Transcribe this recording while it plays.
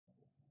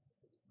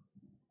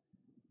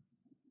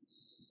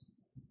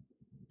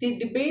The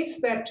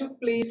debates that took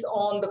place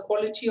on the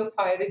quality of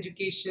higher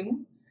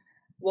education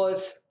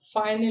was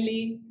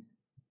finally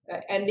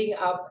ending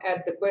up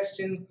at the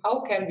question,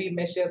 how can we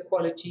measure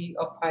quality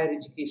of higher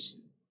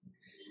education?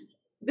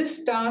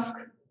 This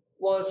task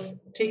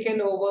was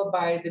taken over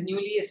by the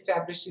newly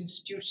established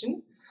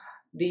institution,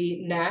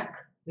 the NAAC,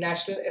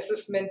 National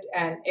Assessment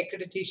and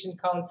Accreditation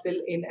Council,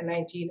 in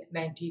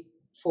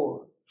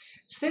 1994.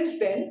 Since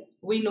then,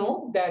 we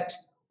know that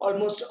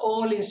almost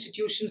all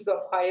institutions of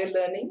higher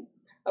learning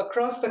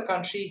across the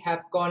country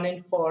have gone in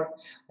for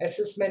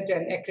assessment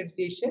and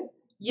accreditation,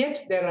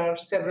 yet there are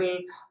several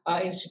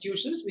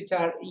institutions which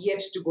are yet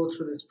to go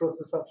through this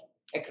process of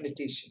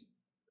accreditation.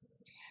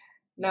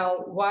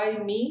 Now, why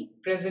me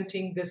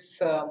presenting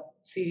this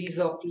series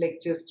of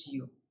lectures to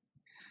you?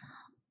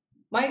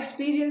 My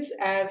experience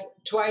as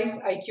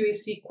twice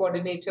IQAC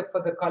coordinator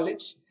for the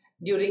college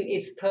during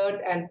its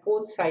third and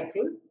fourth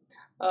cycle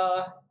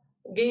uh,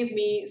 gave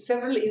me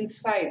several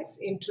insights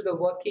into the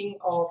working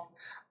of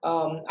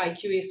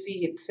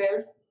IQAC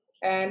itself,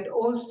 and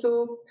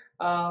also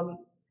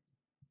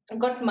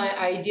got my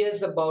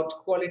ideas about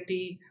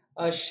quality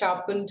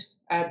sharpened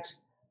at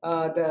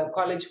the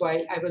college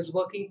while I was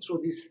working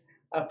through these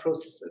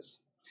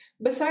processes.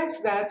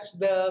 Besides that,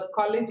 the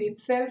college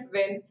itself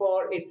went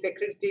for its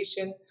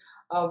accreditation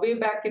way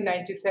back in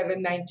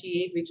 97,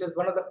 98, which was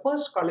one of the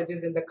first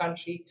colleges in the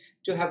country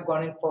to have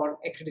gone in for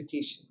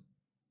accreditation.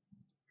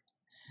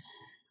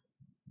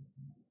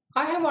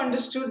 I have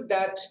understood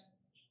that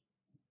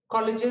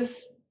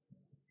colleges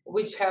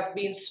which have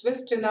been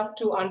swift enough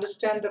to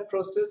understand the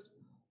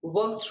process,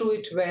 work through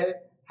it well,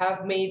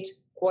 have made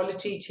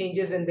quality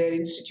changes in their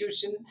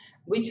institution,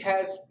 which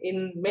has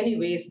in many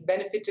ways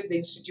benefited the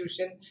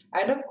institution,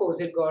 and of course,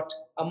 it got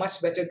a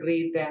much better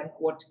grade than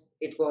what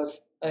it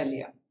was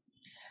earlier.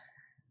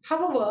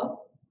 However,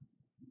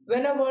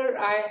 whenever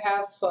I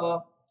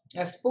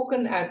have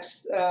spoken at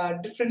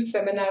different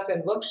seminars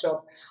and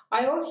workshops,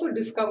 I also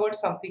discovered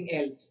something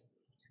else,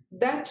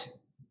 that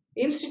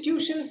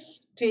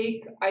institutions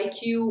take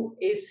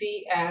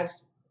IQAC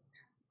as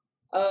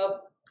a,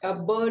 a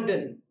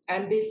burden,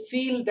 and they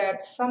feel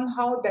that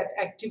somehow that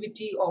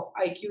activity of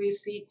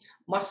IQAC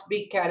must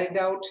be carried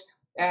out,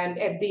 and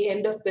at the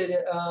end of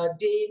the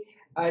day,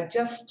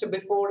 just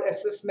before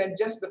assessment,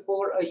 just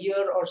before a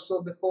year or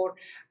so before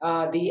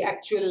the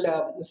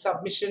actual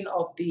submission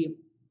of the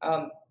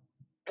um,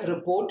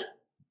 report,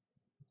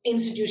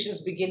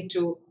 institutions begin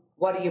to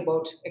worry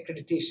about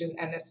accreditation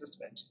and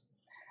assessment.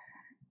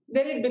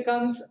 Then it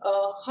becomes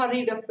a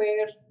hurried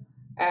affair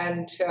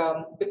and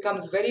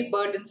becomes very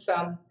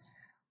burdensome.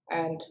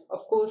 And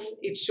of course,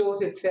 it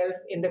shows itself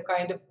in the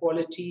kind of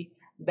quality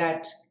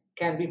that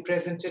can be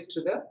presented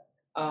to the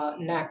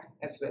NAAC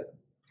as well.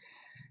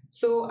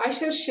 So I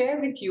shall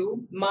share with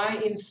you my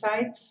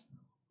insights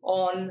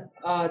on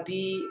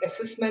the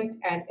assessment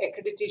and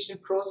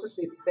accreditation process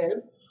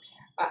itself,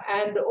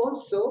 and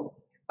also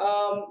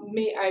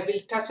I will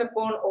touch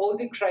upon all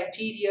the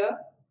criteria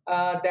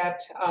that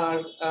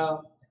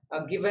are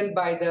given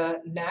by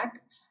the NAAC,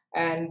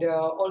 and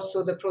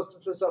also the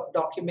processes of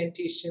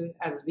documentation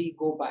as we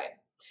go by.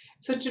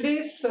 So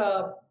today's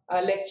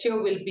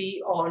lecture will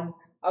be on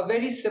a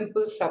very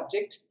simple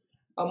subject,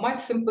 much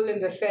simple in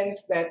the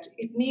sense that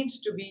it needs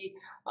to be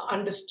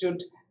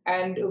understood,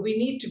 and we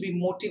need to be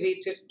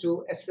motivated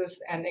to assess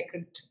and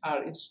accredit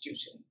our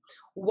institution.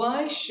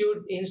 Why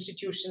should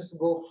institutions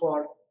go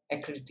for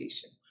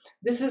accreditation?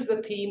 This is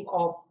the theme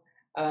of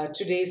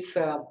today's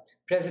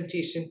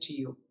presentation to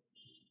you.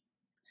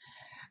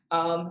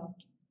 Um,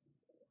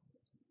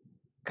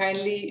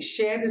 Kindly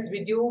share this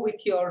video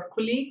with your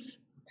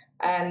colleagues,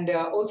 and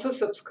also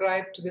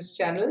subscribe to this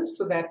channel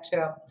so that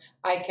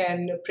I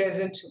can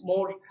present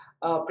more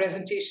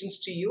presentations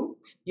to you.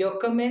 Your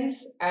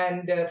comments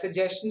and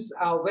suggestions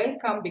are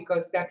welcome,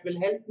 because that will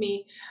help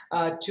me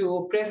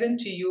to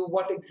present to you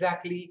what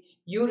exactly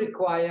you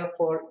require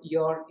for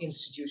your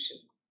institution.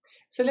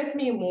 So let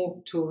me move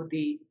to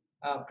the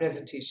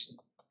presentation.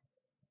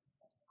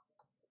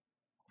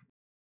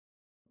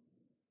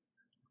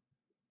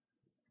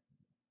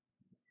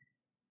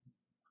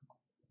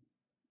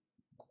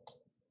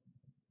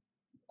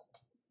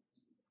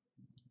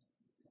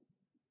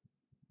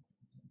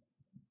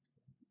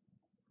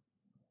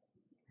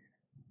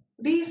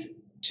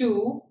 These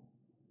two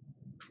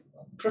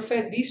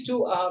these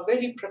two are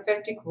very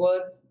prophetic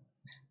words.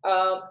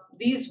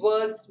 These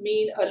words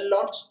mean a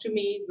lot to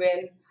me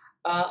when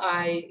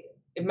I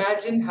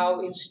imagine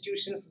how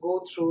institutions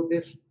go through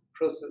this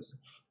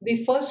process.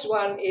 The first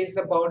one is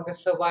about the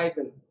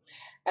survival.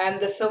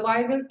 And the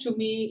survival to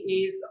me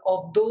is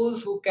of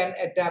those who can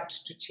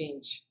adapt to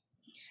change.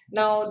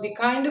 Now, the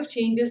kind of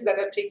changes that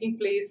are taking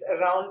place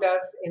around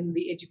us in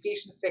the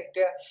education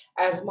sector,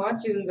 as much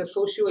as in the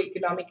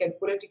socio-economic and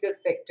political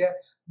sector,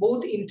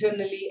 both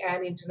internally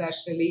and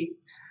internationally,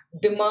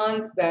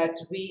 demands that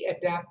we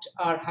adapt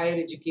our higher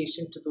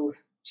education to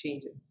those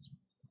changes.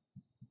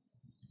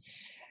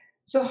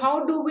 So,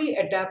 how do we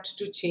adapt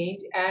to change,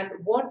 and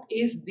what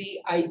is the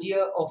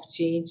idea of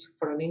change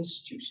for an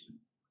institution?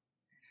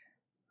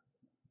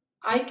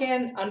 I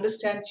can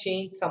understand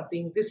change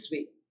something this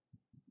way.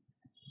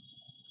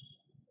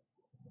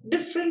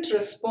 Different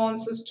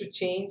responses to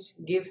change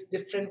gives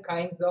different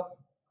kinds of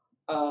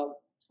uh,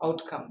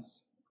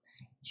 outcomes.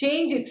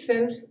 Change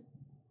itself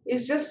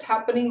is just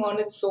happening on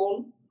its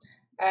own,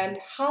 and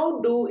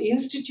how do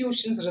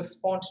institutions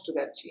respond to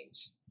that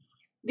change?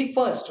 The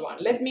first one,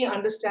 let me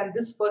understand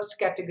this first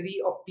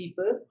category of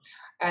people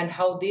and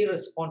how they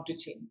respond to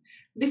change.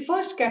 The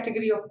first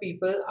category of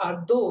people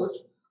are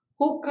those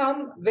who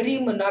come very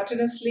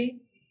monotonously,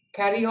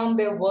 carry on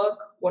their work,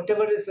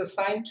 whatever is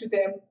assigned to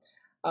them.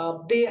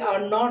 They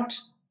are not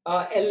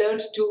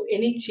alert to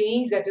any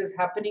change that is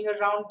happening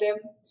around them,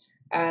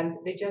 and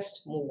they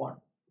just move on.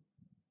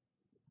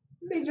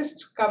 They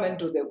just come and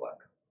do their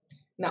work.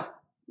 Now,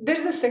 there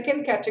is a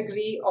second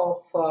category of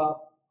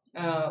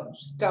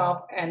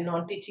staff and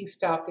non teaching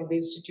staff in the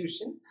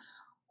institution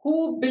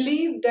who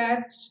believe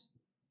that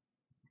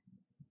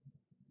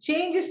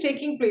change is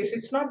taking place.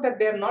 It's not that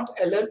they are not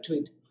alert to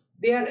it,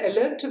 they are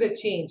alert to the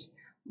change,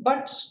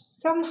 but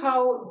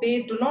somehow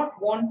they do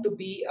not want to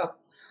be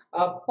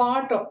a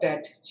part of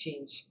that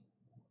change.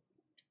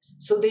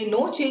 So they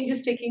know change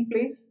is taking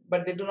place,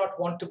 but they do not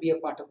want to be a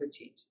part of the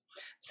change.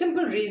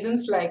 Simple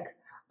reasons like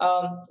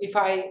if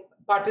I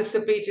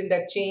participate in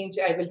that change,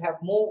 I will have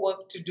more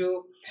work to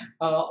do,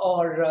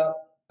 or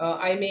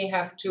I may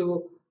have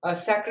to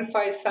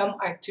sacrifice some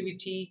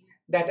activity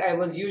that I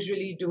was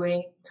usually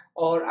doing,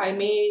 or I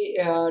may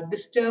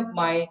disturb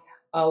my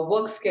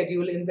work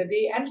schedule in the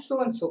day, and so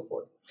on and so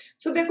forth.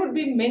 So there could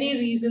be many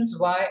reasons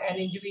why an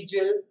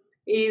individual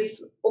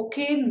is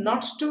okay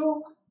not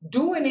to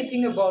do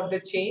anything about the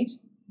change,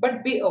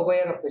 but be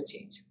aware of the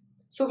change.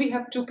 So we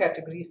have two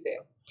categories there.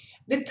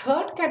 The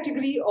third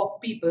category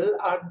of people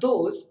are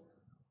those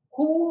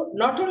who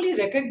not only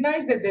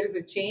recognize that there is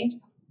a change,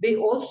 they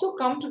also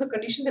come to the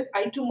condition that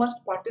I too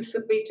must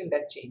participate in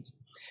that change.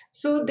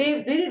 So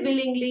they very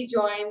willingly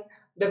join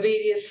the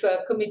various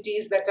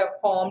committees that are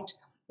formed,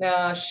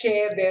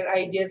 share their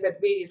ideas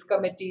at various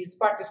committees,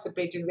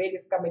 participate in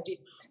various committees,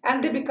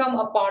 and they become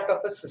a part of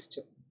a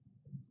system.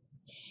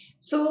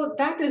 So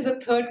that is a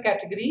third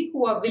category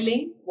who are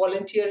willing,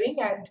 volunteering,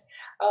 and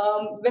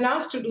when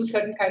asked to do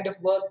certain kind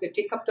of work, they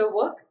take up the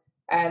work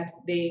and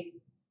they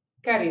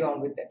carry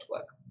on with that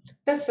work.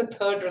 That's the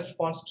third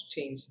response to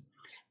change.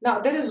 Now,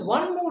 there is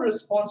one more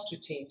response to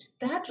change.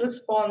 That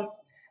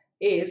response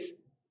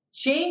is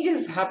change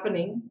is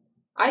happening.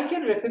 I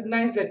can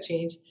recognize that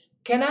change.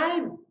 Can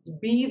I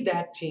be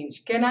that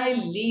change? Can I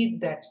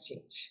lead that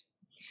change?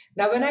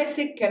 Now, when I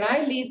say, can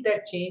I lead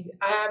that change,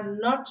 I am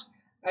not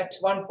at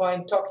one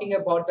point talking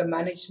about the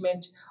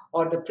management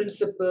or the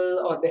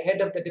principal or the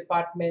head of the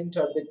department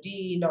or the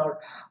dean or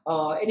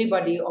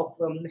anybody of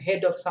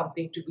head of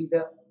something to be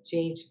the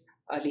change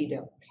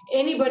leader.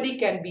 Anybody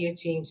can be a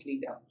change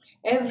leader.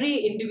 Every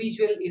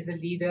individual is a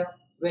leader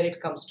when it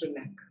comes to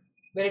NAAC.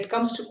 When it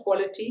comes to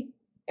quality,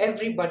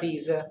 everybody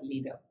is a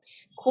leader.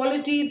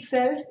 Quality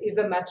itself is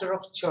a matter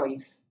of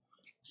choice.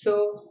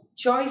 So,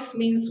 choice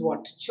means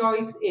what?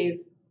 Choice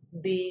is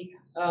the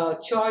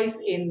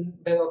choice in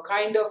the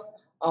kind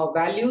of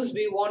values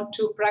we want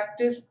to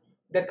practice,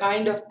 the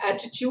kind of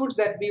attitudes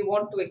that we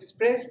want to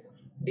express,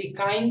 the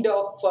kind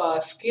of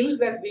skills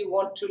that we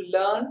want to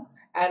learn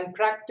and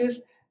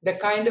practice, the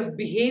kind of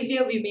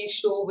behavior we may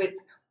show with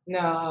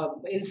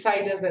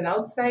insiders and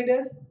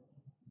outsiders,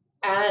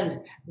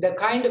 and the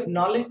kind of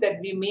knowledge that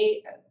we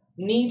may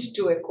need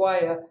to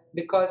acquire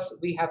because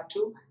we have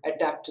to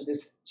adapt to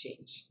this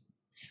change.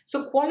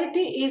 So,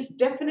 quality is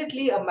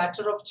definitely a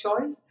matter of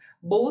choice,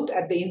 both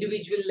at the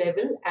individual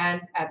level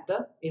and at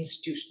the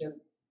institutional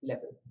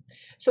level.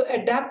 So,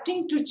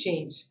 adapting to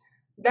change,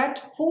 that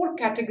four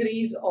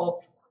categories of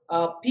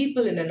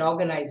people in an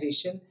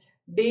organization,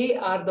 they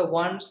are the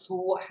ones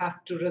who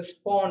have to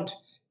respond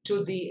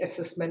to the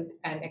assessment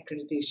and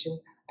accreditation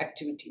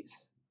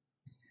activities.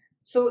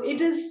 So,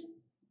 it is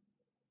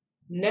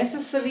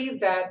necessary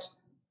that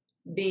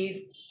the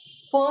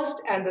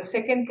first and the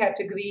second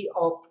category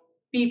of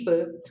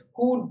people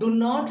who do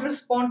not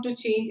respond to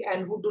change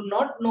and who do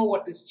not know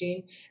what is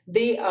change,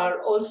 they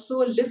are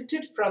also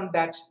lifted from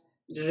that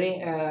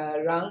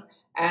rung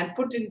and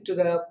put into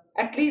the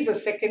at least a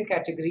second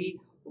category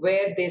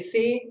where they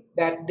say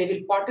that they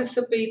will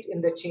participate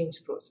in the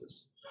change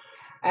process.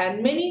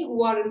 And many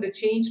who are in the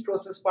change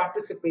process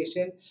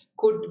participation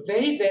could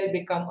very well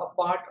become a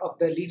part of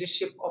the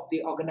leadership of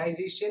the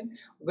organization,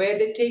 where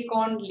they take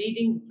on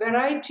leading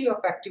variety of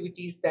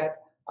activities that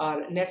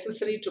are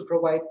necessary to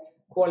provide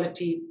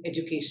quality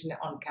education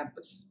on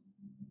campus.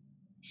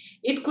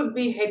 It could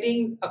be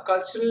heading a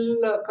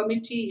cultural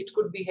committee, it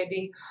could be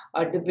heading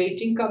a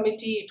debating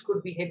committee, it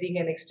could be heading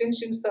an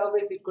extension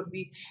service, it could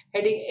be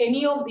heading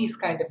any of these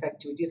kind of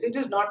activities. It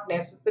is not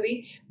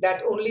necessary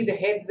that only the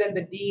heads and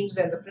the deans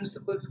and the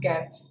principals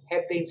can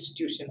head the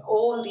institution.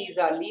 All these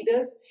are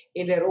leaders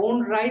in their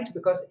own right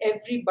because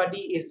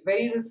everybody is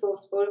very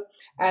resourceful.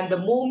 And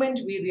the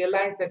moment we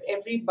realize that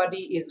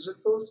everybody is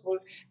resourceful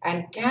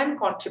and can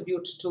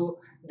contribute to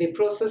the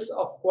process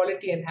of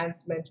quality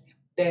enhancement,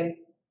 then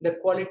the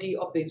quality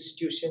of the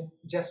institution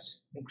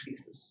just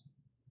increases.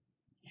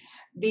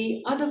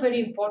 The other very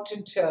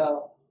important uh,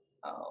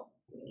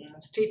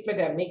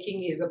 statement I'm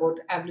making is about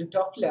Evelyn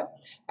Toffler.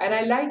 And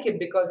I like it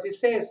because he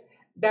says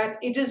that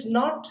it is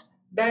not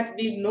that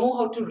we know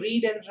how to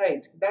read and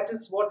write. That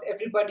is what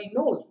everybody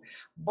knows.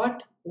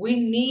 But we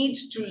need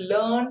to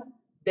learn,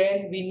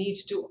 then we need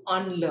to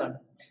unlearn.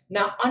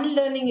 Now,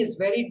 unlearning is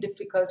very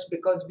difficult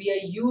because we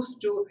are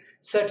used to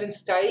certain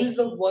styles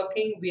of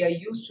working, we are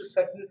used to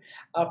certain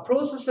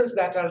processes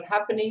that are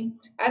happening,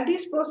 and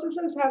these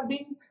processes have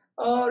been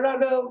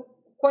rather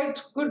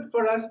quite good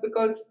for us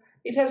because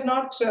it has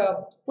not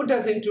put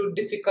us into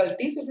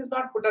difficulties, it has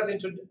not put us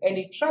into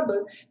any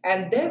trouble,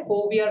 and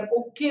therefore we are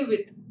okay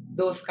with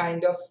those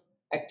kind of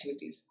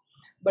activities.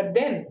 But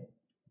then,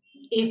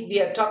 if we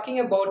are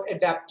talking about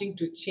adapting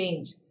to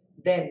change,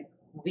 then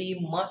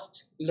we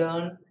must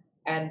learn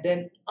and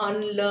then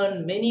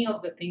unlearn many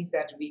of the things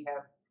that we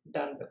have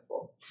done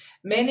before.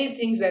 Many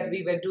things that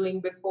we were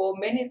doing before,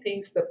 many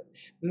things, the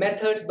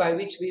methods by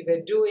which we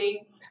were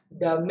doing,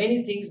 the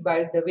many things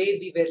by the way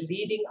we were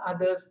leading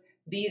others,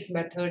 these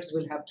methods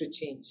will have to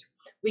change.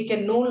 We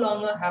can no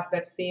longer have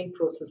that same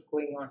process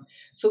going on.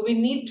 So we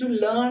need to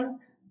learn,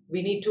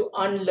 we need to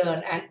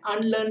unlearn, and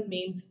unlearn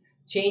means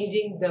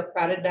changing the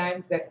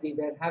paradigms that we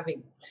were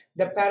having,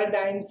 the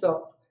paradigms of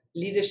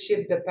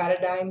leadership, the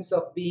paradigms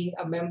of being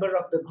a member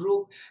of the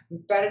group,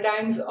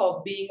 paradigms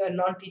of being a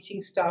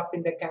non-teaching staff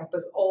in the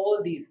campus,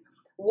 all these.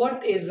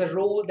 What is the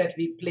role that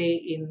we play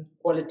in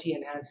quality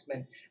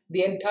enhancement?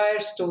 The entire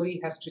story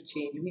has to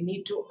change. We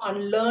need to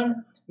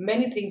unlearn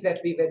many things that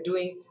we were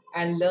doing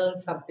and learn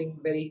something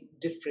very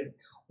different.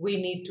 We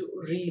need to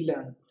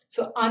relearn.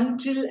 So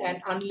until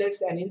and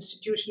unless an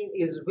institution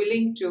is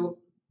willing to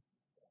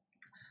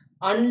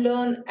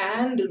unlearn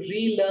and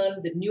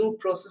relearn the new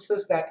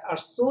processes that are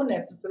so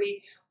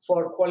necessary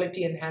for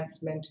quality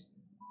enhancement,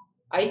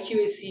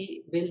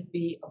 IQAC will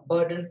be a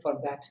burden for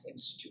that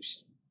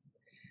institution.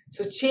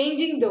 So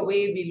changing the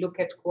way we look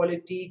at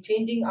quality,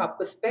 changing our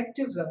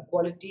perspectives on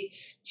quality,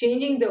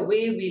 changing the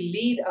way we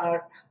lead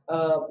our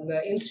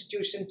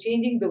institution,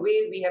 changing the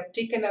way we have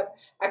taken up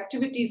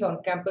activities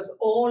on campus,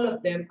 all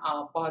of them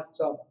are parts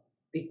of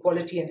the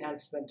quality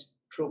enhancement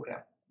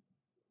program.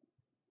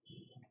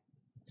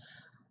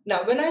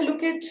 Now, when I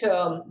look at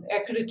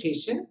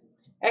accreditation,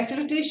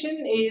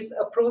 accreditation is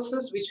a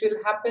process which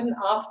will happen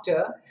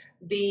after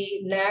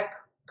the NAAC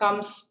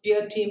comes,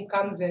 peer team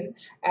comes in,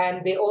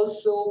 and they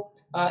also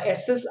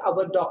assess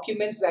our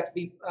documents that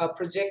we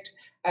project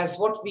as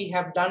what we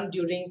have done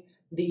during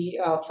the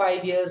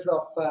 5 years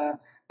of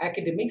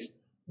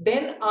academics.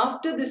 Then,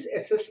 after this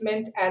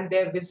assessment and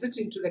their visit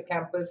into the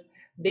campus,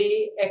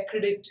 they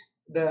accredit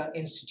the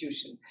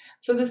institution.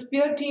 So this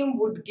peer team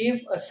would give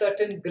a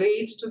certain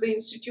grade to the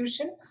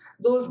institution.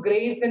 Those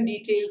grades and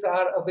details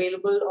are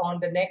available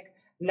on the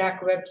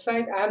NAAC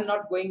website. I am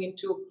not going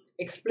into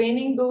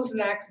explaining those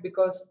NAACs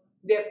because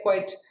they are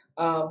quite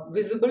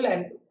visible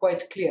and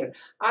quite clear.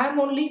 I am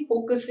only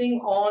focusing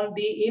on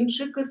the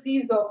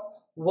intricacies of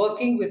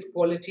working with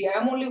quality. I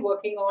am only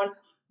working on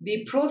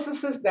the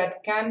processes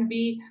that can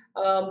be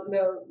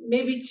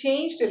maybe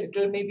changed a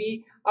little,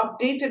 maybe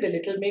updated a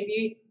little,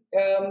 maybe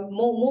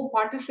more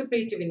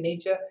participative in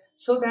nature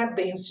so that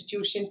the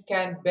institution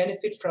can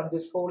benefit from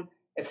this whole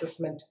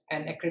assessment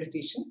and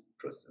accreditation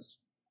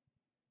process.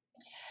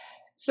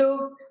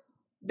 So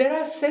there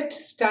are set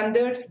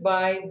standards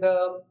by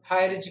the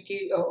higher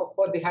education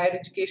for the higher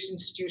education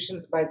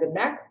institutions by the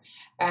NAAC,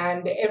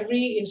 and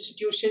every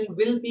institution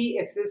will be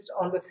assessed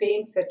on the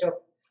same set of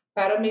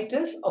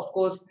parameters. Of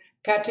course,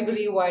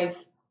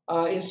 category-wise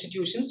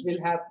institutions will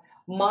have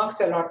marks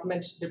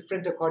allotment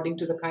different according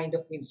to the kind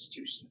of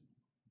institution.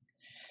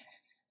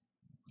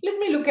 Let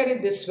me look at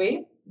it this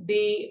way.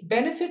 The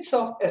benefits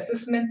of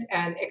assessment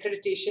and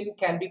accreditation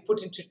can be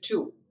put into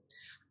two.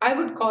 I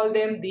would call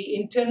them the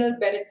internal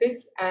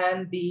benefits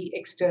and the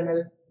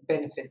external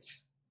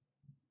benefits.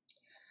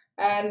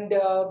 And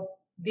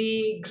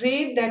the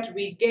grade that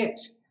we get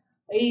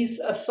is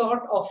a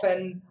sort of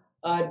an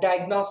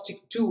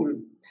diagnostic tool.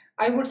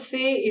 I would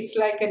say it's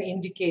like an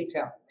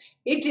indicator.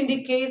 It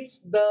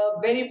indicates the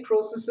very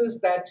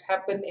processes that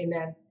happen in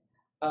an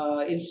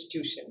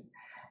institution.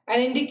 An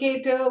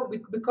indicator,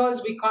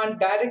 because we can't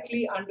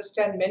directly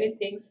understand many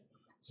things,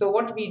 so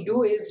what we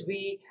do is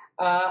we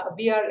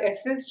are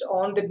assessed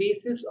on the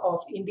basis of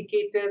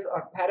indicators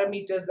or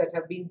parameters that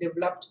have been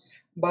developed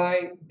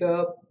by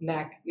the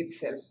NAAC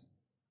itself.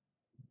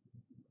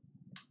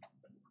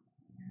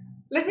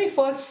 Let me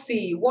first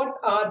see what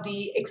are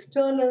the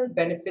external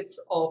benefits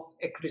of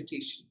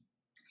accreditation.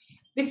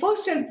 The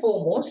first and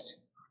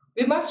foremost,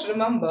 we must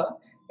remember,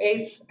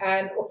 it's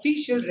an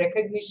official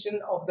recognition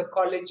of the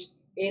college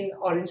in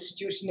or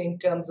institution in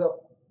terms of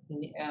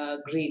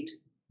grade,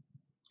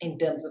 in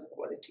terms of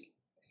quality.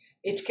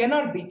 It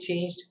cannot be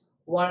changed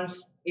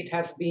once it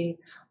has been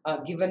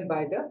given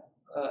by the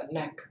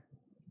NAAC.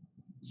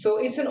 So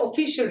it's an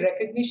official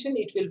recognition.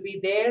 It will be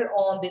there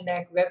on the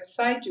NAAC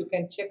website. You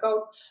can check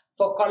out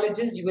for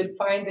colleges. You will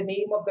find the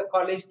name of the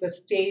college, the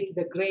state,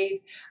 the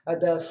grade,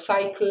 the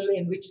cycle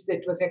in which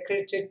it was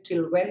accredited,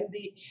 till when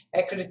the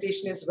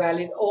accreditation is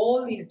valid.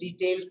 All these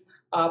details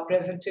are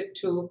presented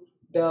to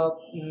the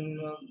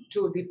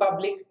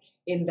public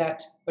in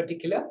that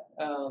particular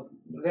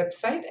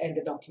website and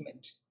the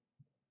document.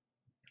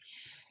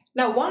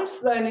 Now,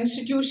 once an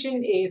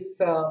institution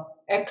is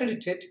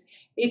accredited,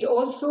 it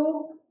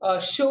also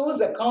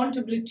shows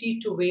accountability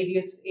to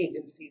various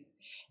agencies.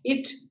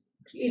 It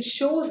it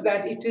shows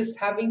that it is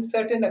having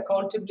certain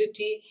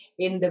accountability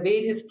in the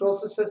various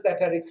processes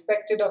that are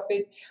expected of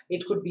it.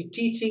 It could be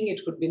teaching,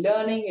 it could be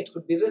learning, it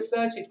could be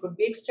research, it could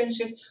be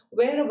extension,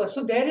 wherever.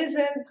 So there is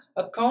an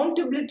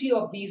accountability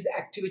of these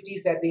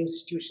activities that the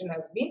institution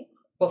has been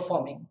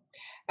performing.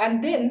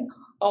 And then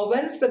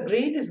once the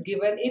grade is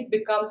given, it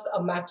becomes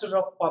a matter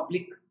of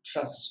public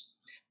trust.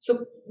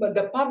 So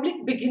the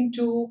public begin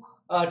to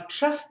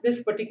trust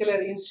this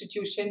particular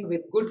institution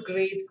with good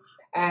grade,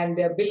 and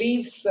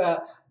believes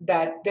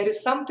that there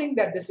is something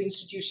that this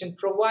institution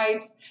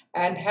provides,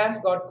 and has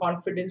got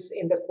confidence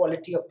in the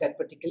quality of that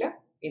particular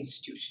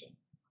institution.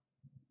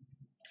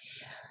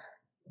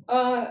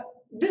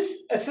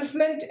 This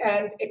assessment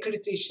and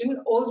accreditation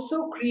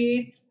also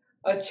creates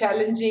a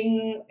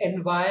challenging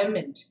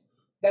environment.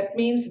 That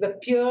means the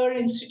peer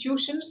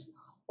institutions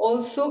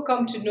also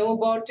come to know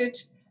about it,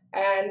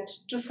 and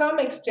to some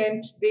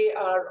extent, they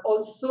are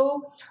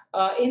also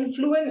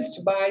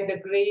influenced by the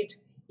grade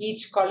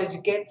each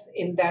college gets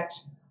in that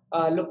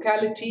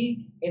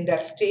locality, in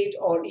that state,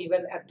 or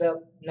even at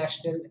the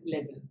national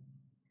level.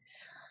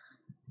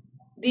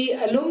 The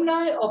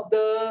alumni of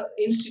the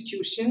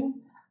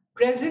institution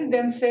present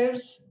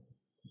themselves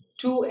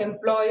to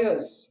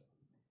employers.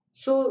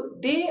 So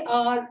they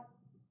are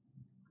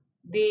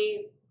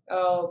the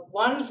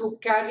ones who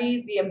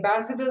carry, the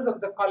ambassadors of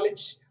the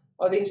college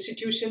or the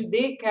institution.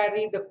 They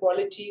carry the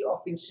quality of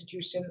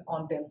institution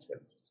on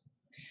themselves.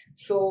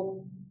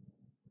 So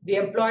the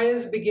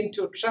employers begin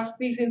to trust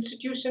these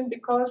institutions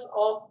because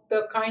of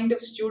the kind of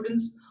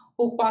students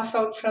who pass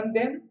out from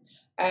them.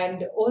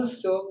 And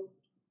also,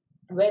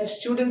 when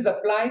students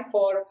apply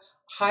for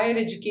higher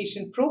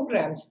education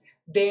programs,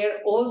 there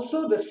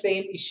also the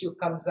same issue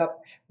comes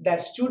up, that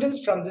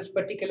students from this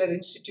particular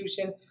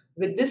institution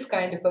with this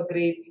kind of a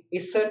grade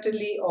is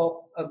certainly of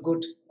a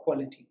good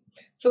quality.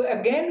 So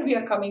again, we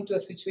are coming to a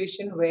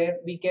situation where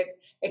we get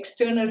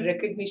external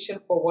recognition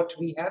for what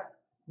we have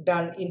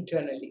done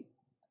internally.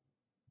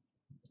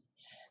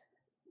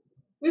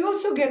 We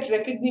also get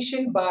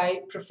recognition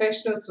by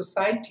professional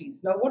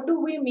societies. Now, what do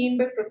we mean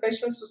by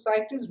professional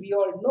societies? We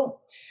all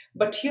know.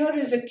 But here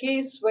is a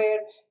case where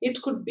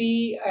it could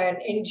be an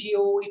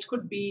NGO, it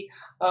could be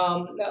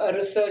a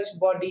research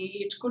body,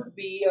 it could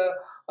be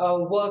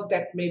a work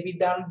that may be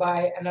done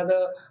by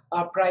another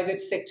private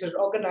sector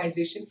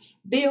organization.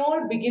 They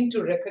all begin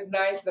to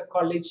recognize the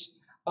college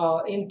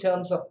in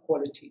terms of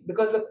quality,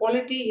 because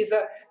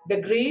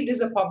the grade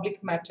is a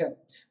public matter.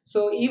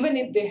 So even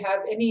if they have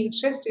any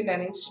interest in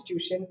an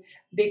institution,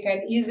 they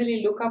can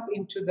easily look up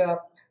into the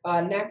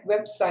NAAC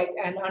website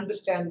and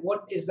understand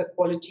what is the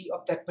quality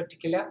of that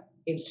particular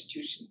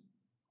institution.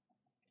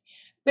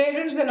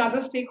 Parents and other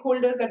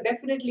stakeholders are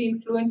definitely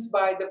influenced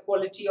by the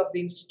quality of the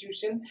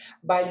institution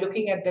by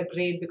looking at the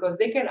grade, because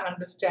they can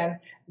understand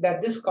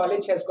that this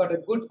college has got a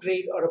good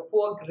grade or a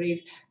poor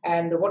grade,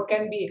 and what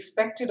can be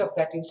expected of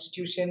that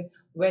institution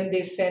when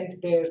they send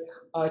their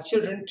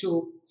children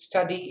to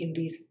study in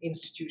these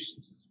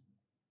institutions.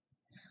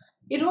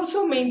 It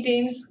also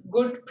maintains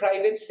good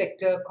private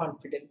sector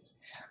confidence.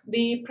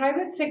 The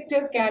private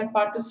sector can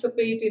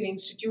participate in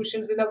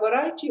institutions in a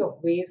variety of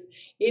ways,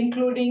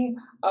 including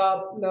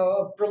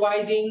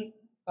providing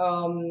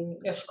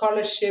a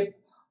scholarship,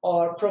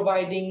 or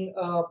providing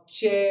a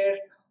chair,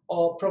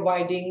 or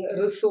providing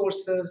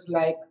resources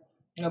like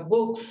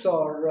books,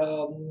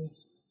 or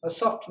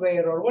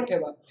software, or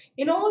whatever.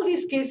 In all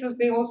these cases,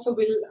 they also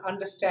will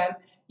understand,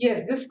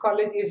 yes, this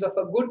college is of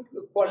a good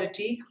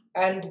quality,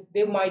 and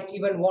they might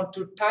even want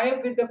to tie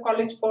up with the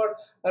college for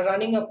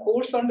running a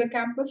course on the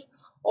campus.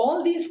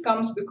 All these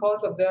comes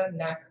because of the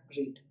NAAC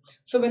grade.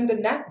 So when the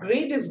NAAC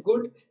grade is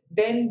good,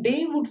 then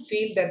they would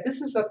feel that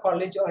this is a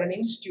college or an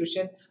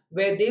institution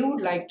where they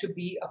would like to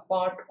be a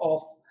part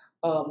of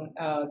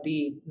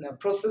the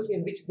process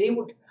in which they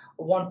would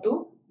want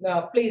to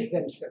place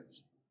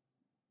themselves.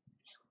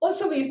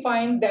 Also, we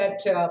find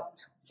that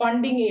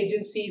funding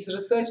agencies,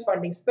 research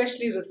funding,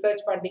 especially research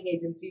funding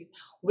agencies,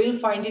 will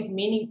find it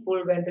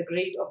meaningful when the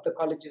grade of the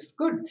college is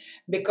good,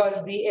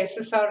 because the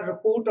SSR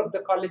report of the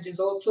college is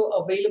also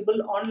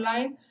available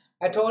online.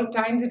 At all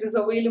times, it is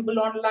available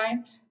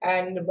online,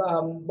 and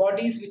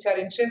bodies which are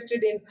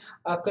interested in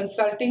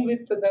consulting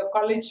with the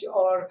college,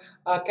 or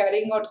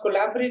carrying out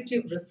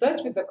collaborative research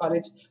with the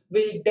college,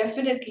 will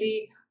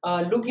definitely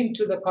look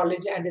into the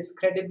college and its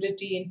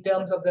credibility in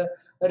terms of the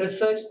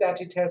research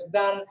that it has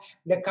done,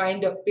 the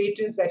kind of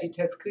patents that it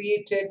has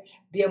created,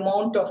 the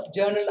amount of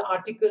journal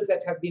articles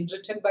that have been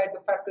written by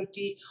the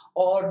faculty,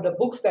 or the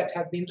books that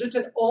have been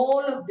written.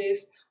 All of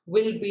this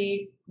will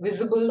be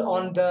visible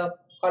on the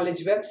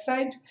college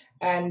website,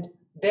 and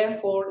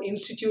therefore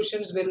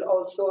institutions will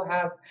also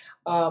have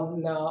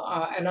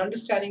an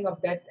understanding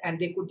of that, and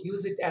they could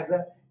use it as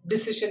a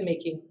decision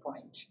making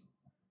point.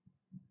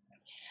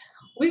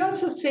 We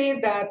also say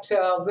that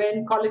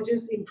when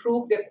colleges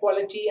improve their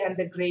quality and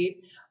the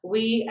grade,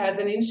 we as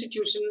an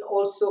institution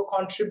also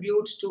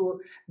contribute to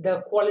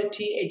the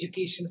quality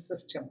education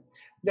system.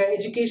 The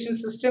education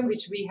system,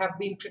 which we have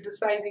been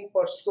criticizing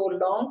for so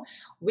long,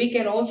 we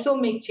can also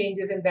make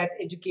changes in that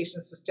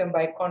education system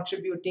by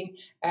contributing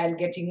and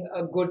getting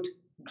a good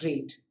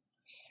grade.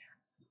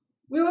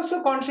 We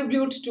also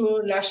contribute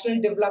to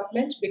national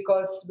development,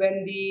 because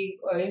when the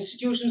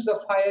institutions of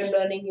higher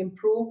learning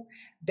improve,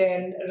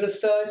 then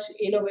research,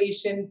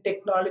 innovation,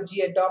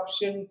 technology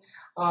adoption,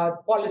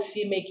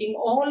 policy making,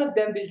 all of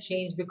them will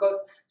change, because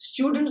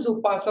students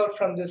who pass out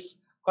from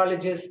these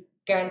colleges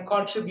can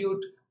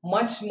contribute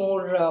much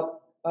more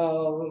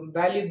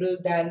valuable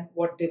than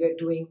what they were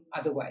doing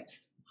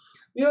otherwise.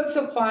 We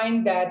also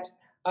find that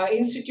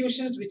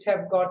institutions which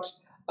have got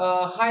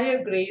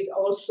higher grade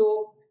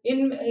also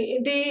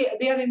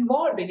they are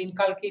involved in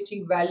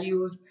inculcating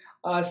values,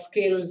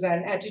 skills,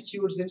 and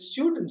attitudes in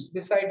students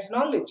besides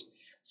knowledge.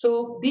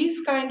 So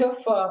these kind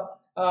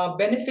of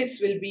benefits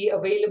will be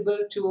available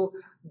to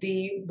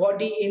the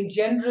body in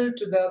general,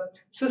 to the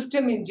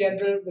system in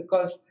general,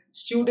 because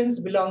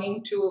students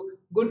belonging to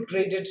good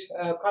graded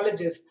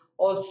colleges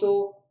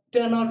also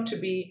turn out to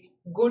be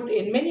good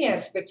in many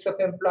aspects of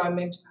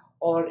employment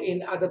or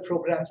in other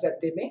programs that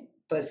they may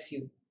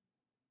pursue.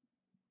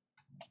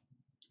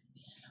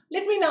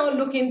 Let me now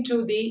look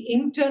into the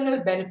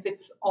internal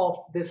benefits of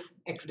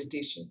this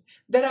accreditation.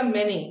 There are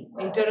many.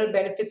 Internal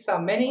benefits are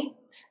many.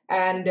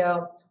 And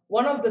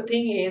one of the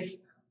thing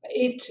is,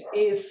 it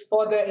is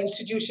for the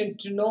institution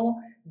to know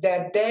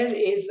that there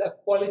is a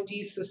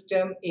quality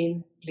system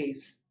in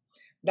place.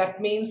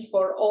 That means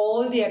for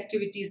all the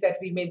activities that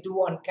we may do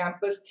on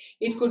campus,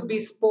 it could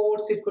be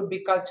sports, it could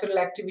be cultural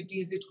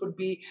activities, it could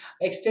be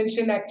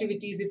extension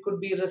activities, it could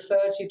be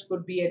research, it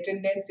could be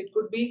attendance, it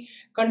could be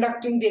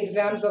conducting the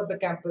exams of the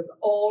campus.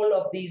 All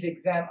of these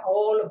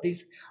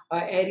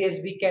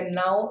areas, we can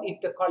now, if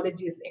the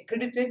college is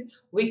accredited,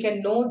 we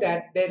can know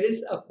that there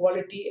is a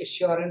quality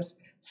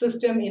assurance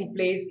system in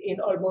place in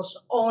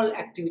almost all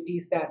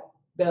activities that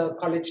the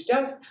college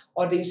does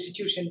or the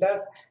institution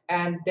does,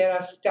 and there are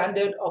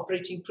standard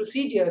operating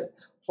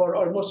procedures for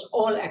almost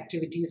all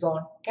activities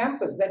on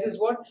campus. That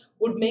is what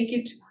would make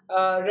it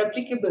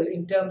replicable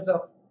in terms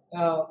of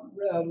uh,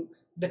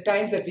 the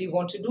times that we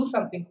want to do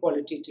something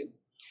qualitative.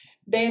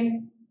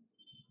 Then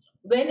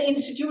when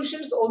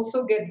institutions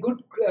also get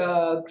good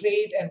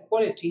grade and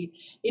quality,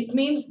 it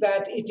means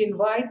that it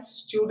invites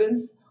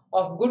students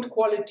of good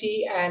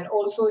quality and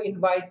also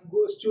invites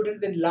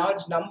students in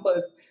large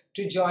numbers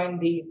to join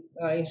the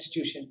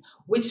institution,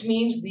 which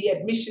means the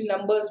admission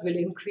numbers will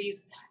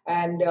increase,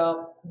 and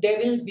there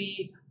will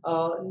be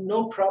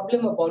no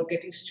problem about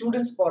getting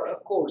students for a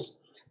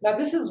course. Now,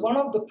 this is one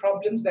of the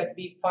problems that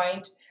we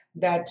find,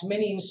 that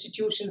many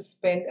institutions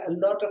spend a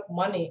lot of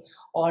money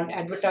on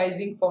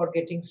advertising for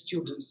getting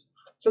students.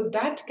 So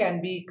that can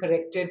be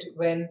corrected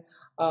when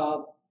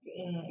the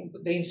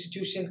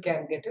institution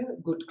can get a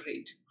good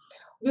grade.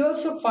 We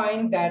also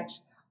find that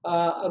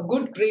a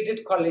good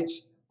graded college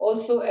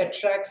also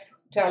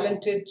attracts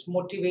talented,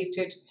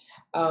 motivated,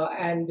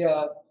 and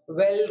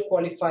well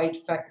qualified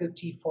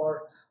faculty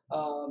for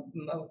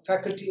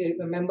faculty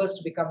members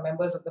to become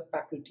members of the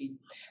faculty,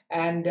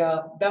 and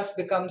thus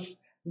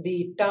becomes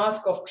the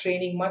task of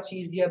training much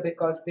easier,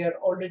 because they are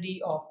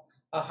already of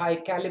a high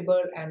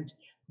caliber, and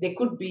they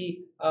could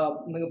be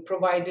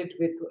provided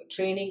with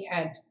training,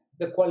 and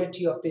the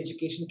quality of the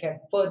education can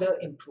further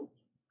improve.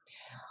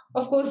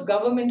 Of course,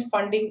 government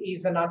funding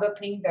is another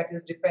thing that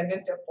is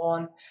dependent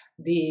upon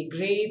the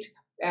grade.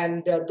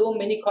 And though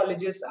many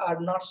colleges are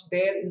not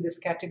there in this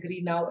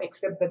category now,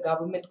 except the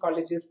government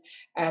colleges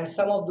and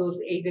some of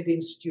those aided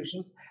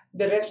institutions,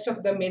 the rest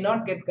of them may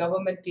not get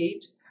government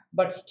aid.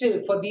 But still,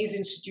 for these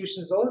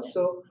institutions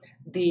also,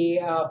 the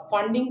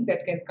funding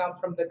that can come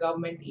from the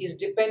government is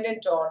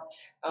dependent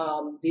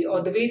on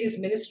the various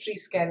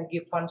ministries can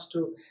give funds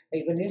to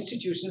even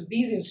institutions.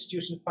 These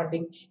institution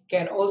funding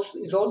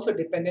is also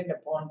dependent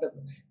upon the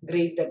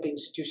grade that the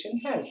institution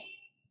has.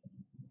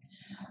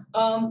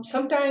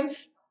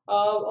 Sometimes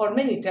or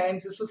many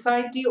times, the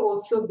society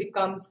also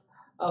becomes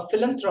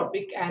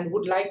philanthropic and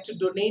would like to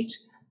donate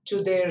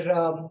to their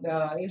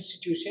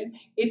institution.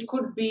 It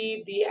could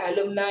be the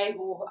alumni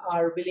who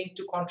are willing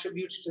to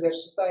contribute to their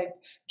society,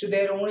 to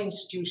their own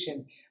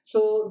institution.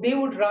 So they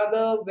would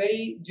rather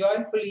very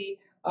joyfully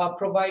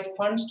provide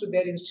funds to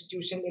their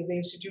institution if the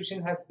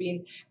institution has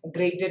been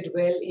graded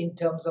well in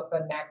terms of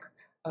a NAAC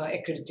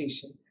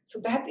accreditation. So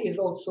that is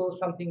also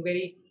something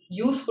very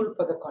useful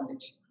for the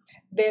college.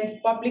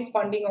 Then public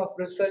funding of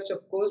research, of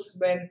course,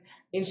 when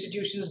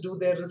institutions do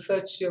their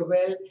research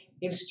well,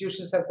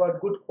 institutions have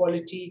got good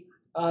quality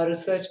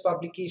research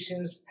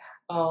publications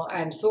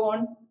and so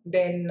on,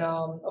 then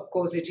of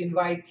course it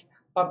invites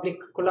public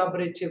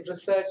collaborative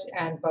research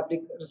and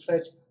public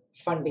research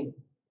funding.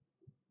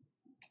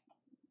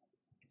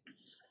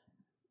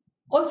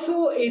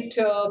 Also, it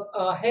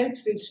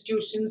helps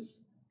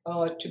institutions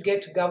to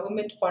get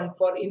government fund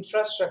for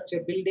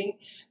infrastructure building.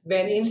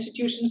 When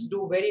institutions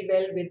do very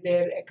well with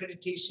their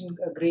accreditation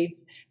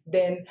grades,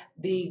 then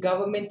the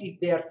government, if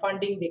they are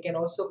funding, they can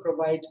also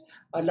provide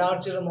a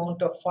larger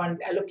amount of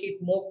fund,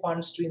 allocate more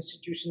funds to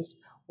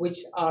institutions which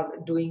are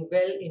doing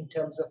well in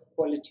terms of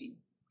quality.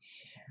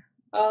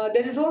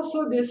 There is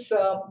also this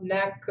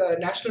NAAC,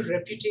 national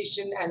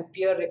reputation and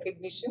peer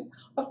recognition.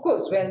 Of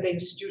course, when the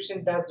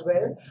institution does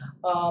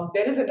well,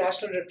 there is a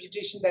national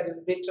reputation that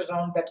is built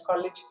around that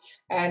college,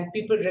 and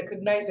people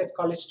recognize that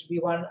college to be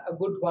a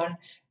good one.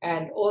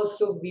 And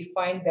also, we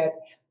find that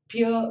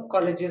peer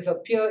colleges or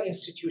peer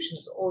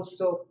institutions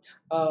also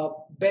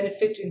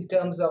benefit in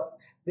terms of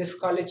this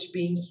college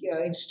being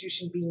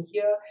institution being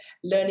here,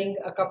 learning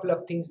a couple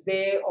of things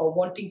there, or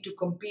wanting to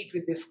compete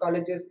with these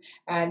colleges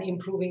and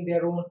improving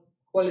their own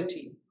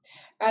quality.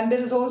 And there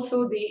is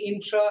also the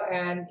intra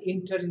and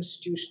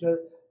interinstitutional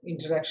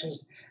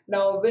interactions.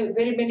 Now,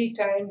 very many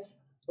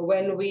times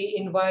when we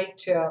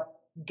invite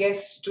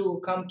guests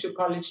to come to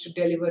college to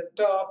deliver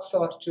talks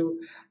or to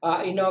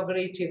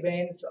inaugurate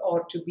events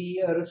or to be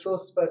a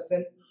resource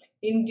person,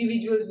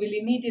 individuals will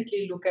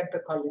immediately look at the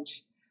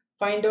college,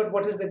 find out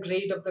what is the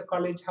grade of the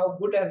college, how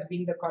good has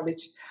been the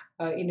college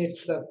in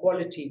its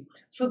quality.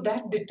 So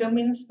that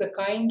determines the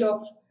kind of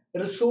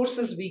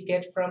resources we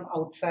get from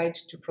outside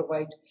to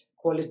provide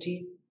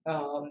quality,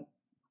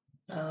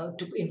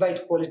 to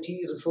invite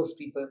quality resource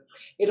people.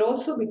 It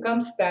also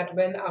becomes that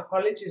when our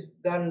college is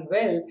done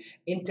well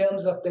in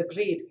terms of the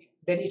grade,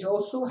 then it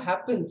also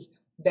happens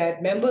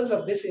that members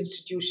of these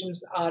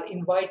institutions are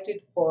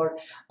invited for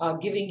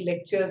giving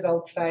lectures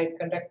outside,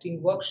 conducting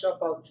workshop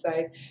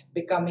outside,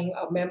 becoming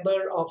a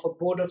member of a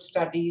board of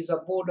studies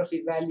or board of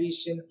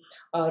evaluation,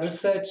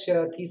 research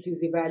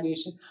thesis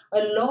evaluation.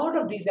 A lot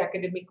of these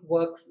academic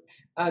works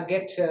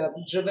get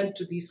driven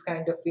to these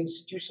kind of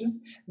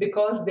institutions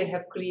because they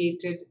have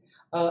created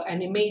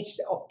an image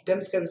of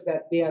themselves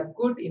that they are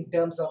good in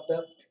terms of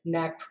the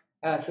NAAC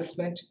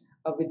assessment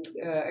with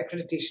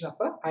accreditation of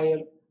a higher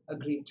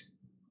grade.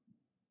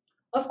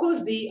 Of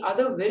course, the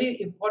other very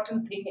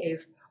important thing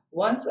is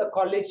once a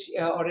college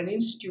or an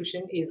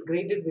institution is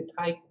graded with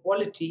high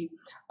quality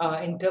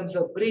in terms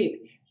of grade,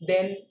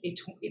 then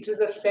it is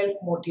a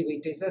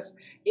self-motivator.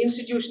 The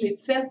institution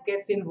itself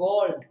gets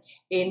involved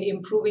in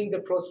improving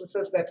the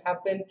processes that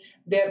happen.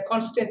 They're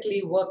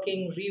constantly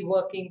working,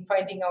 reworking,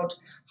 finding out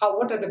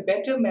what are the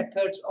better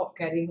methods of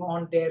carrying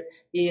on their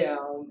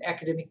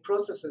academic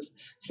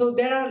processes. So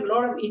there are a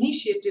lot of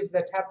initiatives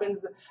that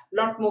happens. A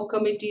lot more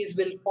committees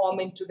will form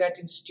into that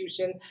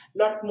institution.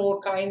 A lot more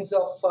kinds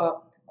of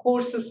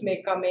courses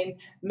may come in.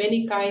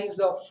 Many kinds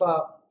of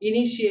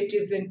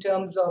initiatives in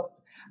terms of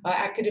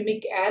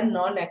academic and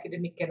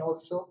non-academic can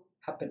also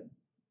happen.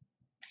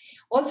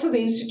 Also,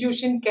 the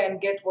institution can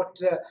get what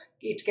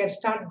it can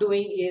start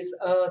doing is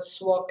a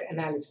SWOT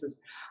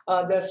analysis,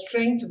 the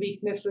strength,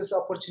 weaknesses,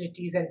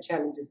 opportunities, and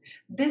challenges.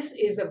 This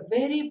is a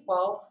very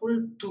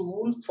powerful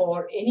tool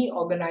for any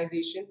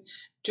organization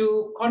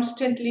to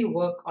constantly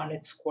work on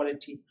its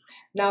quality.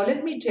 Now,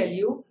 let me tell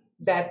you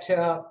that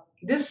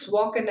this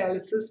SWOT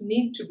analysis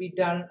need to be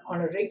done on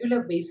a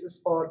regular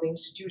basis for the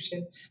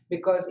institution,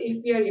 because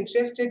if we are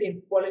interested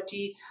in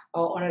quality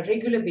on a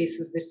regular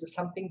basis, this is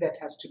something that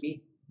has to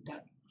be done.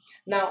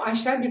 Now, I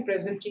shall be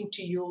presenting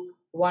to you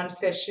one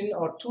session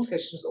or two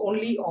sessions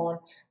only on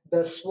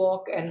the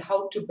SWOT and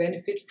how to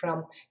benefit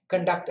from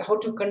how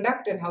to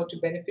conduct and how to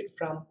benefit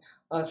from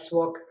a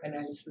SWOT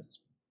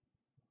analysis.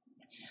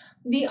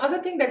 The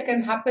other thing that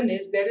can happen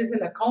is there is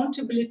an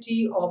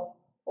accountability of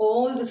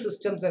all the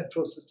systems and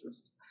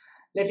processes.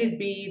 Let it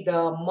be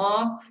the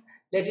marks,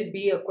 let it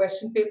be a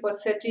question paper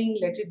setting,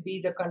 let it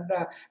be the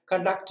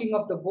conducting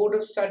of the board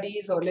of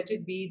studies, or let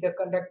it be the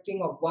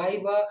conducting of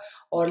Viva,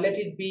 or let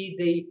it be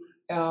the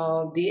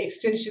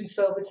extension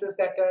services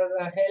that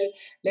are held,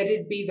 let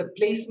it be the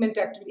placement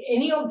activity,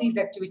 any of these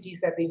activities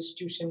that the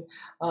institution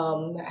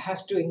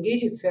has to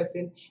engage itself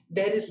in.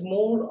 There is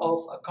more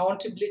of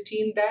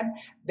accountability in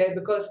that,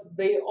 because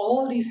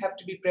all these have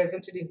to be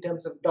presented in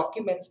terms of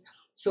documents.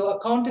 So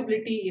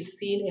accountability is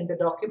seen in the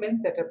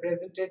documents that are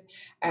presented,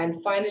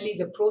 and finally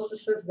the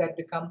processes that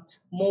become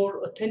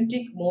more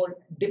authentic, more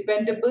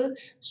dependable.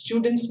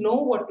 Students know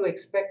what to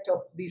expect of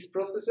these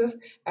processes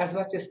as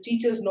much as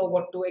teachers know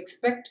what to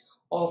expect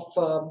of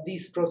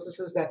these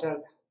processes that are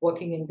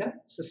working in the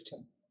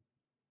system.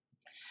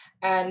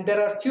 And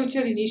there are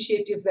future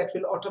initiatives that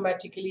will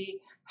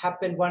automatically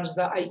happen once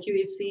the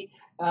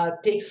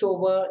IQAC takes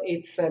over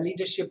its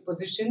leadership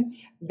position.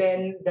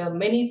 Then the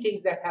many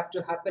things that have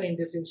to happen in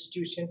this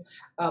institution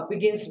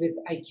begins with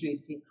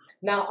IQAC.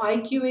 Now,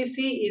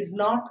 IQAC is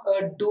not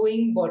a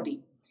doing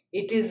body.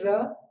 It is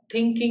a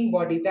thinking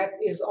body. That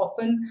is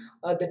often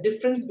the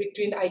difference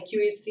between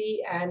IQAC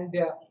and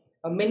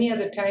many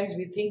other times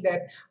we think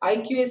that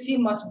IQAC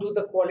must do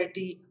the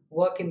quality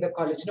work in the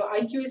college. No,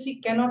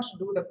 IQAC cannot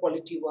do the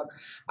quality work.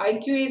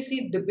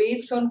 IQAC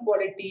debates on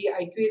quality,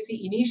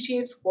 IQAC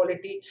initiates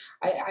quality,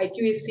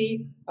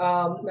 IQAC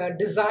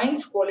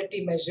designs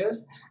quality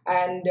measures,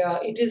 and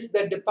it is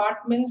the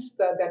departments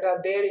that are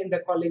there in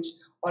the college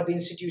or the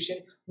institution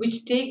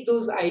which take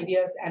those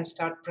ideas and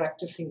start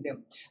practicing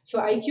them. So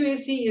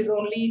IQAC is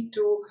only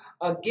to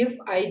give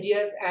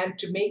ideas and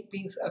to make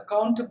things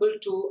accountable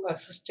to a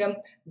system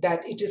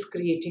that it is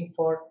creating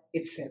for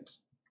itself.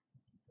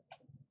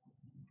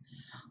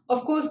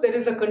 Of course, there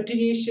is a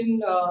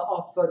continuation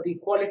of the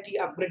quality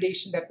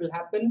upgradation that will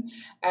happen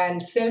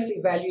and self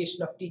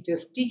evaluation of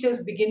teachers.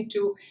 Teachers begin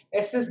to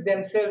assess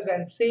themselves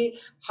and say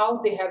how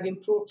they have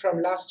improved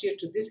from last year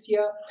to this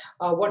year.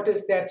 What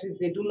is that if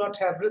they do not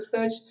have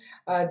research?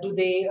 Do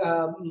they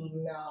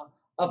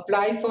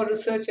apply for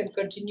research and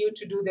continue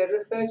to do their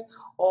research?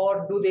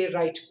 Or do they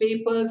write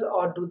papers?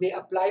 Or do they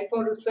apply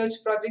for research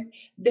project?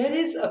 There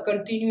is a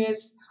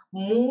continuous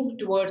move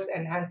towards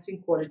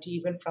enhancing quality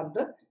even from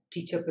the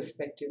teacher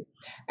perspective,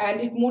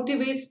 and it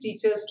motivates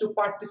teachers to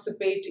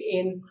participate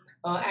in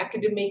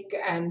academic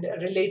and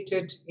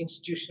related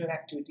institutional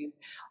activities.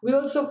 We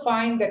also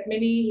find that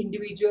many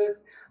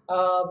individuals,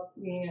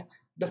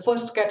 the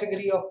first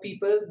category of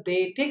people,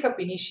 they take up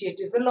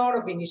initiatives, a lot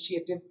of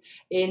initiatives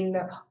in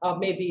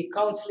maybe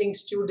counseling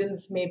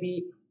students,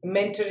 maybe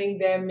mentoring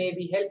them,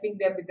 maybe helping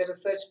them with the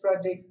research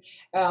projects,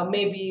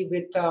 maybe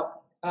with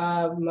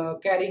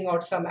carrying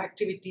out some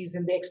activities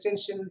in the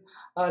extension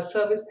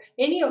service.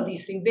 Any of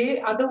these things they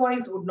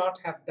otherwise would not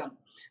have done.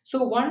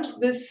 So once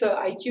this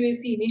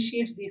IQAC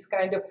initiates these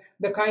kind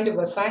of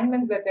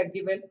assignments that are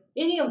given,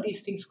 any of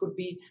these things could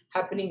be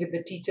happening with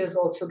the teachers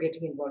also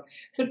getting involved.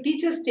 So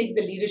teachers take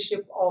the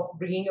leadership of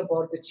bringing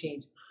about the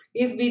change.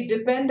 If we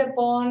depend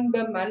upon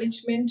the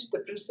management, the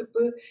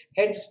principal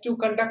heads to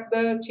conduct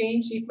the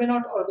change, it may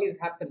not always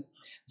happen.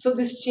 So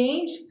this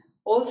change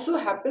also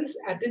happens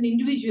at an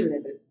individual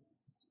level.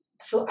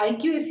 So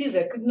IQAC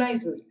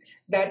recognizes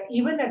that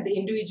even at the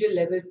individual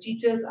level,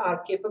 teachers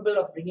are capable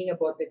of bringing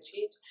about the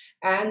change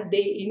and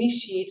they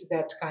initiate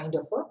that kind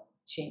of a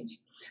change.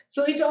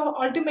 So it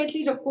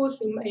ultimately, of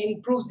course,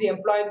 improves the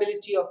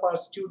employability of our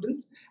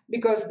students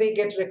because they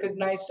get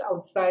recognized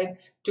outside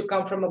to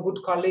come from a good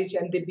college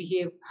and they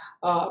behave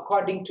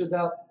according to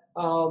the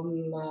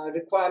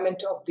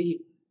requirement of the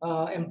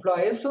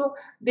employer. So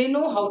they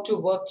know how to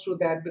work through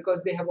that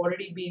because they have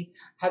already been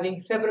having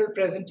several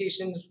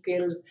presentation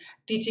skills,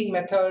 teaching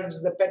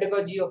methods, the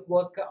pedagogy of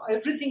work,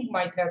 everything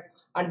might have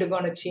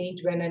undergone a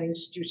change when an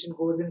institution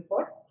goes in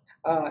for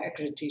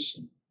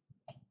accreditation.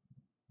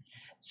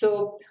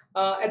 So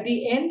at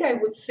the end, I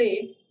would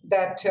say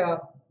that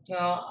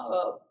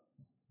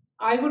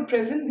I would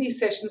present these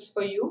sessions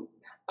for you,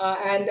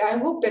 and I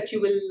hope that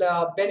you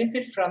will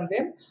benefit from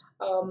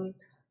them.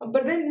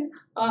 But then,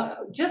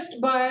 just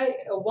by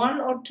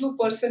one or two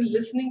person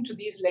listening to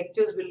these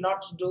lectures will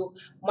not do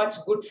much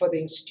good for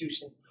the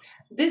institution.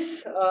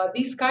 These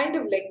kind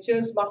of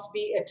lectures must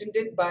be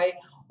attended by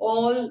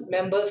all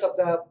members of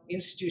the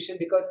institution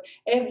because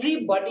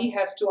everybody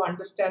has to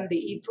understand the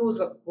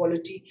ethos of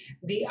quality,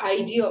 the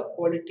idea of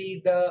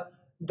quality,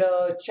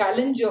 the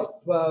challenge of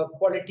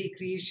quality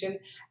creation,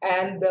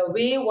 and the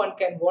way one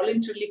can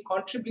voluntarily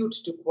contribute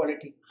to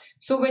quality.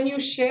 So when you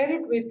share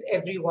it with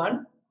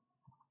everyone,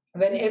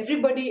 when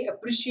everybody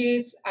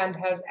appreciates and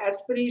has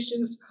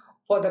aspirations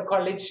for the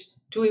college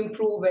to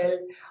improve well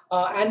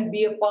and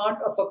be a part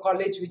of a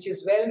college which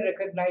is well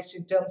recognized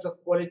in terms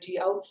of quality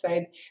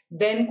outside,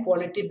 then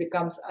quality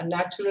becomes a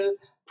natural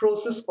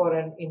process for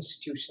an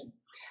institution.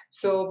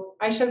 So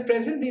I shall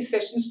present these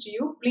sessions to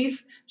you.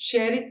 Please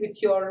share it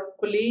with your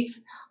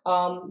colleagues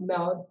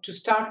now to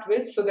start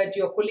with so that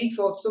your colleagues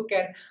also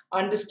can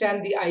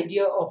understand the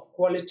idea of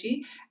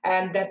quality,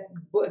 and that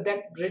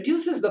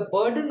reduces the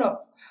burden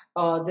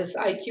of this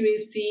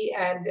IQAC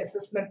and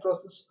assessment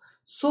process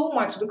so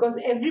much because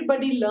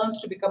everybody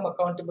learns to become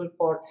accountable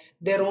for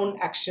their own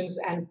actions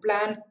and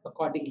plan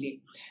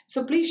accordingly.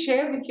 So please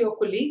share with your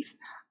colleagues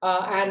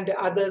and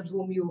others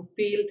whom you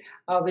feel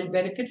will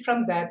benefit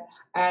from that.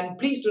 And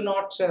please do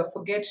not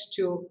forget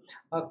to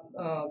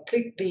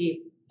click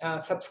the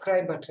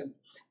subscribe button.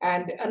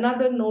 And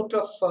another note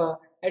of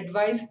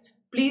advice,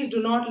 please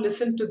do not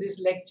listen to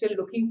this lecture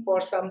looking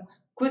for some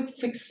quick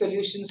fix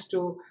solutions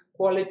to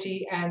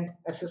quality and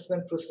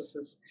assessment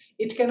processes.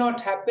 It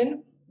cannot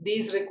happen.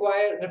 These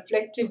require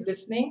reflective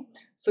listening.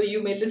 So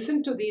you may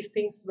listen to these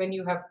things when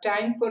you have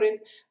time for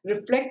it.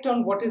 Reflect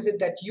on what is it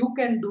that you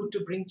can do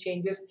to bring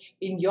changes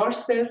in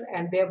yourself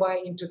and thereby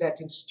into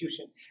that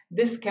institution.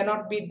 This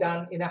cannot be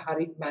done in a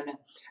hurried manner.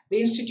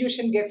 The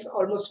institution gets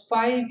almost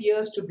 5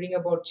 years to bring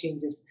about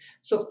changes.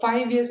 So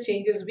 5 years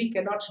changes, we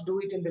cannot do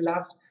it in the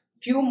last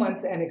few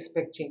months and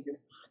expect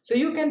changes. So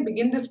you can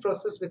begin this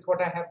process with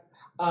what I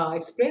have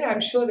explained.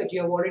 I'm sure that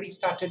you have already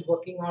started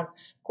working on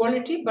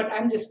quality, but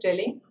I'm just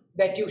telling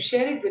that you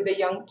share it with the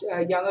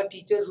younger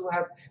teachers who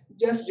have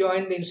just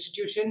joined the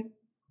institution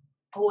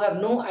who have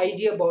no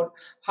idea about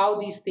how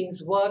these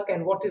things work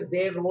and what is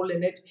their role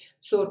in it.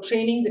 So,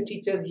 training the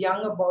teachers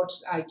young about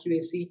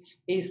IQAC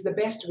is the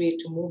best way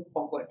to move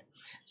forward.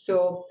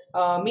 So,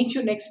 meet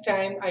you next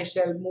time. I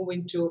shall move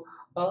into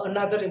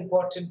another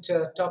important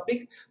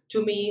topic.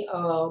 To me,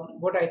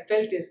 what I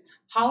felt is,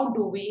 how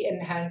do we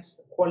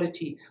enhance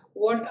quality?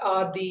 What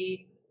are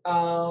the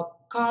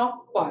calf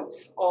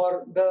paths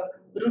or the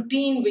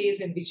routine ways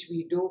in which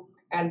we do,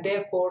 and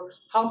therefore,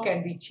 how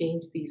can we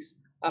change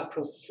these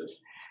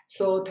processes?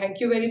 So, thank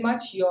you very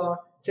much. Your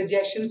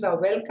suggestions are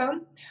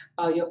welcome,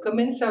 your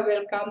comments are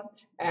welcome,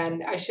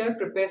 and I shall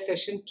prepare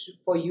session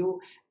for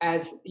you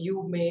as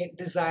you may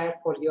desire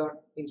for your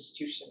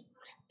institution.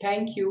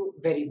 Thank you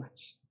very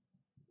much.